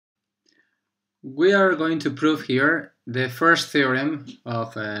We are going to prove here the first theorem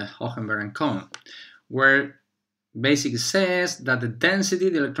of Hohenberg and Kohn, where basically says that the density,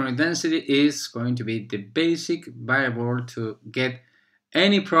 the electronic density, is going to be the basic variable to get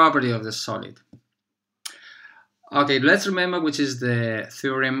any property of the solid. Okay, let's remember which is the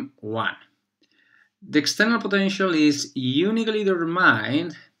Theorem I. The external potential is uniquely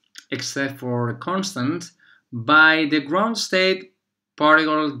determined, except for a constant, by the ground state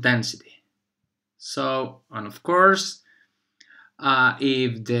particle density. So, and of course,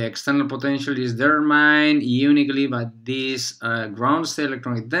 if the external potential is determined uniquely by this ground state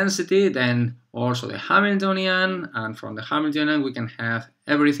electronic density, then also the Hamiltonian, and from the Hamiltonian we can have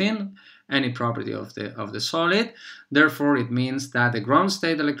everything, any property of the solid. Therefore, it means that the ground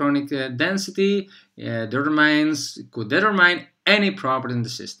state electronic density could determine any property in the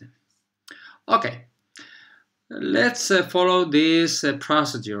system. Okay. Let's follow this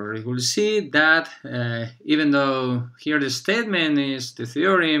procedure. You will see that even though here the statement is the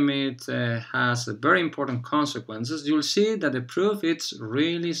theorem, it has very important consequences. You'll see that the proof is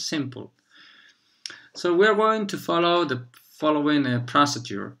really simple. So we're going to follow the following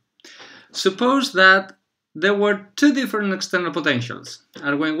procedure. Suppose that there were two different external potentials,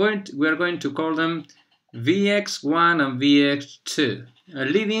 and we're going to call them Vx1 and Vx2,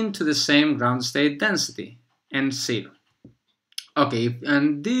 leading to the same ground state density, and 0. Okay,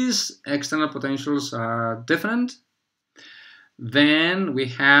 and these external potentials are different, then we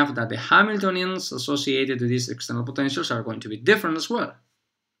have that the Hamiltonians associated to these external potentials are going to be different as well.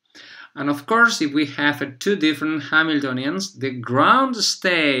 And of course, if we have two different Hamiltonians, the ground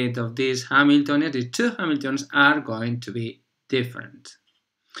state of these Hamiltonians, the two Hamiltonians, are going to be different.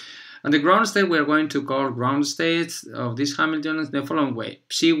 And the ground state we are going to call ground states of these Hamiltonians the following way.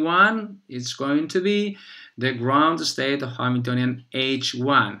 Psi1 is going to be the ground state of Hamiltonian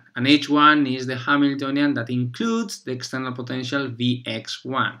H1, and H1 is the Hamiltonian that includes the external potential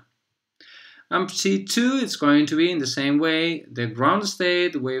Vx1. And Psi2 is going to be in the same way the ground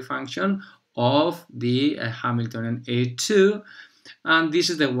state wave function of the Hamiltonian H2, and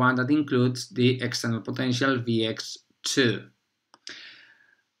this is the one that includes the external potential Vx2.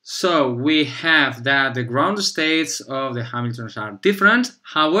 So we have that the ground states of the Hamiltonians are different.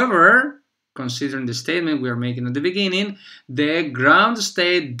 However, considering the statement we are making at the beginning, the ground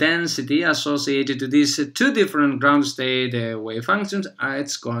state density associated to these two different ground state wave functions,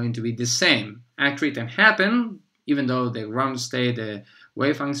 it's going to be the same. Actually, it can happen, even though the ground state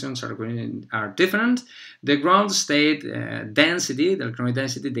wave functions are different, the ground state density, the electronic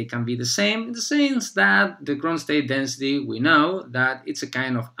density, they can be the same, in the sense that the ground state density, we know that it's a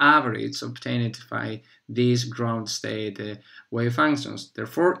kind of average obtained by these ground state wave functions.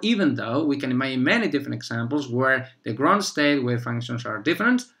 Therefore, even though we can imagine many different examples where the ground state wave functions are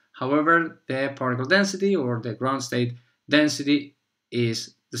different, however, the particle density or the ground state density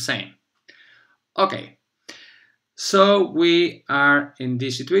is the same. Okay. So we are in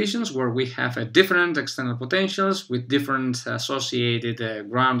these situations where we have different external potentials with different associated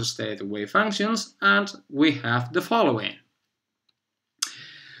ground state wave functions, and we have the following.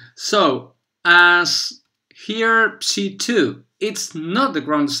 So as here Psi2, it's not the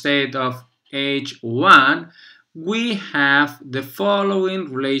ground state of H1, we have the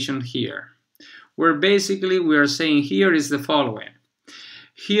following relation here, where basically we are saying here is the following.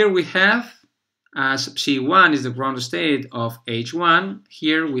 Here we have, as Psi1 is the ground state of H1,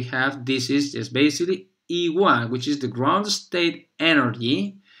 here we have, this is just basically E1, which is the ground state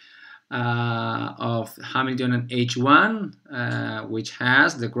energy of Hamiltonian H1, which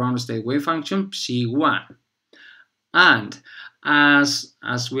has the ground state wave function Psi1. And as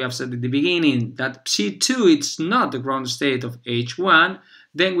we have said at the beginning, that Psi2 is not the ground state of H1,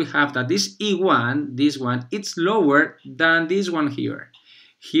 then we have that this E1, this one, it's lower than this one here.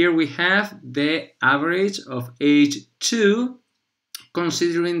 Here we have the average of H2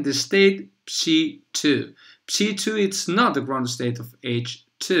 considering the state Psi2. Psi2 is not the ground state of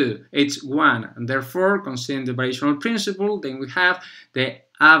H1, and therefore, considering the variational principle, then we have the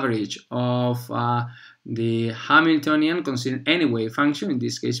average of the Hamiltonian considering any wave function, in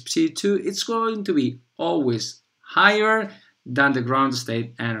this case Psi2, it's going to be always higher than the ground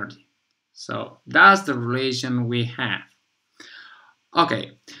state energy. So that's the relation we have.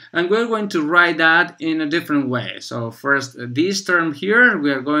 Okay, and we're going to write that in a different way. So first, this term here,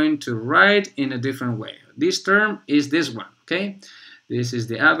 we are going to write in a different way. This term is this one, okay? This is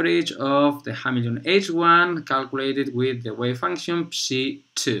the average of the Hamiltonian H1 calculated with the wave function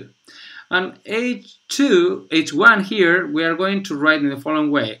Psi2. And H1 here, we are going to write in the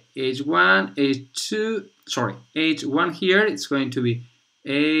following way. H1 here, it's going to be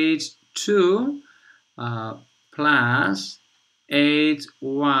H2 H2 plus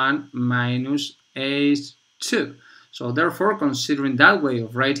H1 minus H2. So therefore, considering that way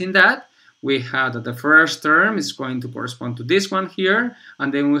of writing that, we have that the first term is going to correspond to this one here,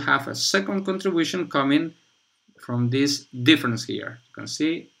 and then we have a second contribution coming from this difference here. You can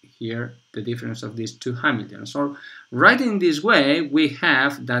see here the difference of these two Hamiltons. So writing this way, we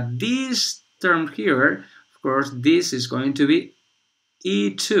have that this term here, of course, this is going to be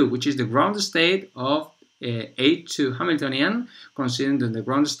E2, which is the ground state of H2 Hamiltonian, considering that the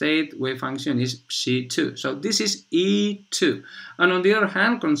ground state wave function is C2. So this is E2. And on the other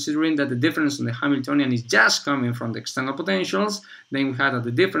hand, considering that the difference on the Hamiltonian is just coming from the external potentials, then we have that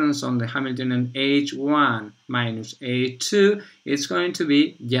the difference on the Hamiltonian H1 minus H2 is going to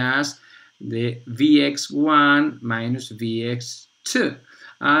be just the Vx1 minus Vx2.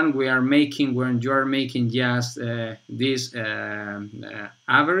 And we are making, when you are making just this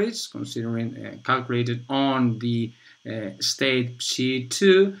average, considering calculated on the state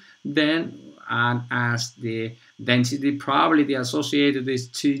C2, then and as the density probability associated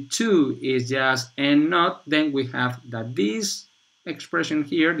with C2 is just n naught, then we have that this expression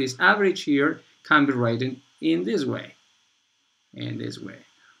here, this average here, can be written in this way.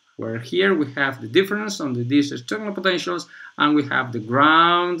 Where here we have the difference on these external potentials and we have the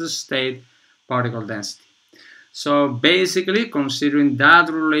ground state particle density. So basically, considering that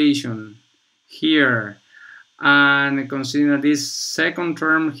relation here and considering that this second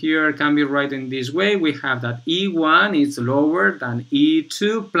term here can be written this way, we have that E1 is lower than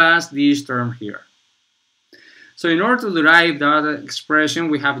E2 plus this term here. So in order to derive that expression,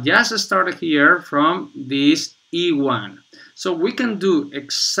 we have just started here from this E1. So we can do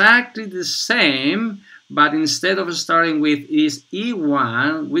exactly the same, but instead of starting with this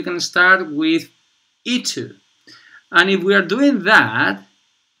E1, we can start with E2. And if we are doing that,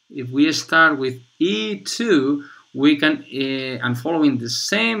 if we start with E2, we can, and following the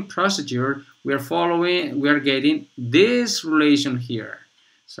same procedure, we are getting this relation here.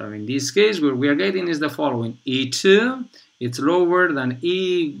 So in this case, what we are getting is the following: E2, it's lower than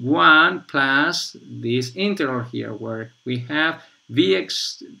E1 plus this integral here, where we have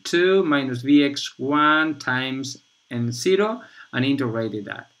Vx2 minus Vx1 times n0 and integrated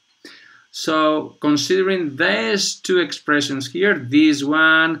that. So considering these two expressions here, this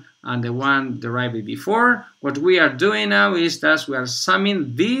one and the one derived before, what we are doing now is that we are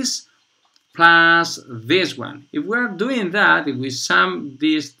summing this plus this one. If we are doing that, if we sum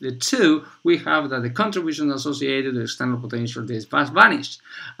these, the two, we have that the contributions associated with external potential is vanished.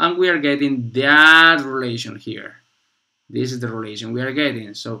 And we are getting that relation here. This is the relation we are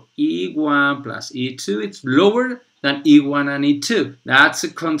getting. So E1 plus E2, it's lower than E1 and E2. That's a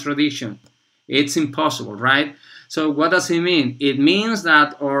contradiction. It's impossible, right? So what does it mean? It means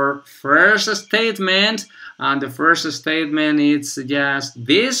that our first statement, and the first statement is just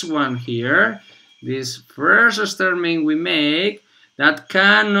this one here, this first statement we make, that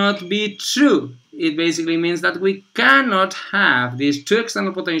cannot be true. It basically means that we cannot have these two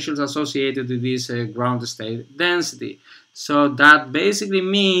external potentials associated with this ground state density. So that basically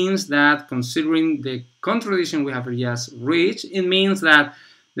means that, considering the contradiction we have just reached, it means that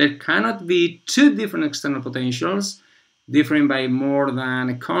there cannot be two different external potentials differing by more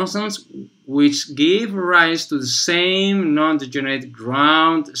than constants, which give rise to the same non-degenerate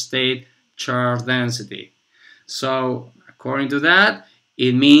ground state charge density. So according to that,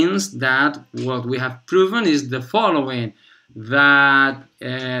 it means that what we have proven is the following: that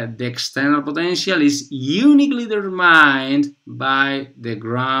the external potential is uniquely determined by the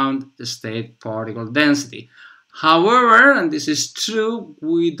ground state particle density. However, and this is true,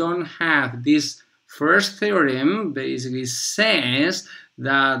 we don't have this first theorem. Basically says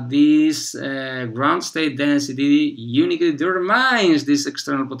that this ground state density uniquely determines this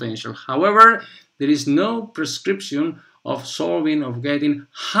external potential. However, there is no prescription of solving, of getting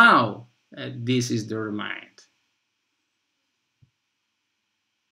how this is determined.